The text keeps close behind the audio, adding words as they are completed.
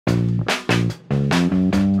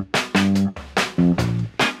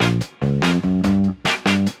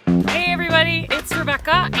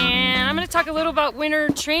Rebecca, and I'm going to talk a little about winter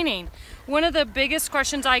training. One of the biggest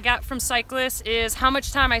questions I get from cyclists is how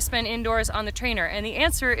much time I spend indoors on the trainer, and the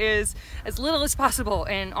answer is as little as possible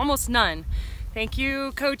and almost none. Thank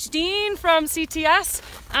you, Coach Dean from CTS.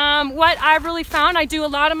 What I've really found, I do a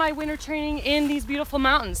lot of my winter training in these beautiful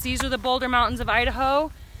mountains. These are the Boulder Mountains of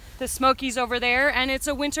Idaho, the Smokies over there, and it's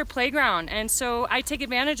a winter playground, and so I take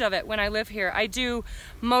advantage of it when I live here. I do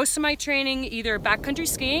most of my training either backcountry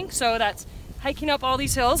skiing, so that's hiking up all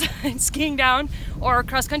these hills and skiing down, or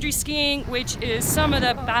cross-country skiing, which is some of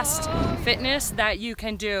the best fitness that you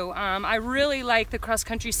can do. I really like the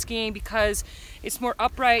cross-country skiing because it's more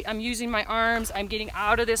upright. I'm using my arms, I'm getting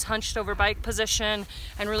out of this hunched over bike position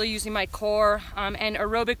and really using my core, and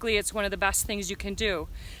aerobically it's one of the best things you can do.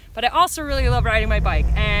 But I also really love riding my bike,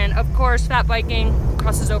 and of course fat biking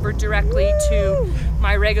crosses over directly to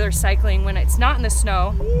my regular cycling when it's not in the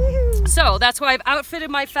snow. So that's why I've outfitted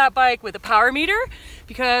my fat bike with a power meter,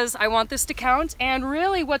 because I want this to count. And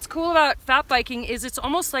really what's cool about fat biking is it's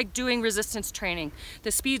almost like doing resistance training.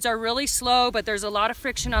 The speeds are really slow, but there's a lot of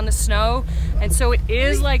friction on the snow, and so it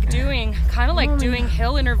is like doing, kind of like doing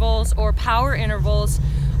hill intervals or power intervals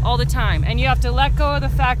all the time. And you have to let go of the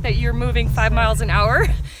fact that you're moving 5 miles an hour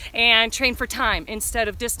and train for time instead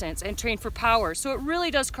of distance, and train for power. So it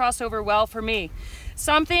really does cross over well for me.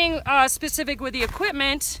 Something specific with the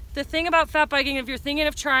equipment, the thing about fat biking, if you're thinking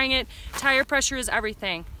of trying it, tire pressure is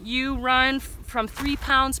everything. You run from 3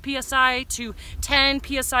 pounds PSI to 10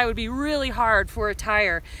 PSI would be really hard for a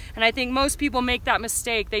tire. And I think most people make that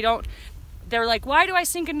mistake. They're like, why do I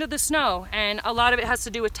sink into the snow? And a lot of it has to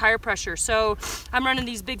do with tire pressure. So I'm running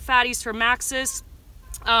these big fatties from Maxxis.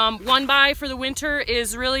 1x for the winter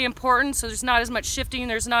is really important, so there's not as much shifting,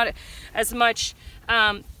 there's not as much,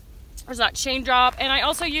 there's not chain drop. And I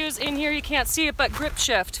also use in here, you can't see it, but grip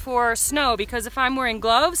shift for snow, because if I'm wearing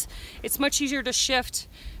gloves, it's much easier to shift.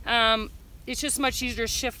 It's just much easier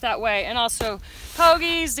to shift that way. And also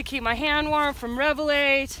pogies to keep my hand warm from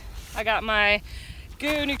Revelate. I got my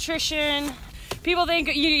Goo Nutrition. People think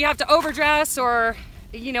you have to overdress or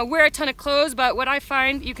wear a ton of clothes, but what I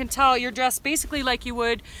find, you can tell you're dressed basically like you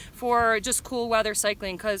would for just cool weather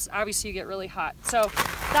cycling, because obviously you get really hot. So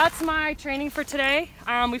that's my training for today.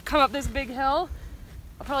 We've come up this big hill.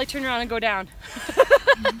 I'll probably turn around and go down.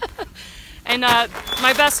 And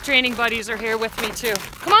my best training buddies are here with me too.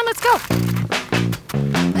 Come on, let's go.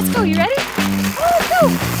 Let's go, you ready? Oh, let's go.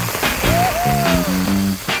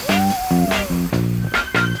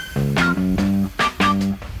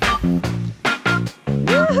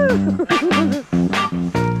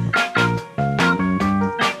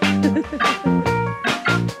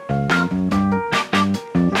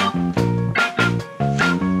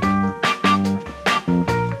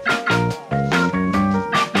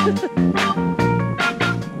 Ha ha ha.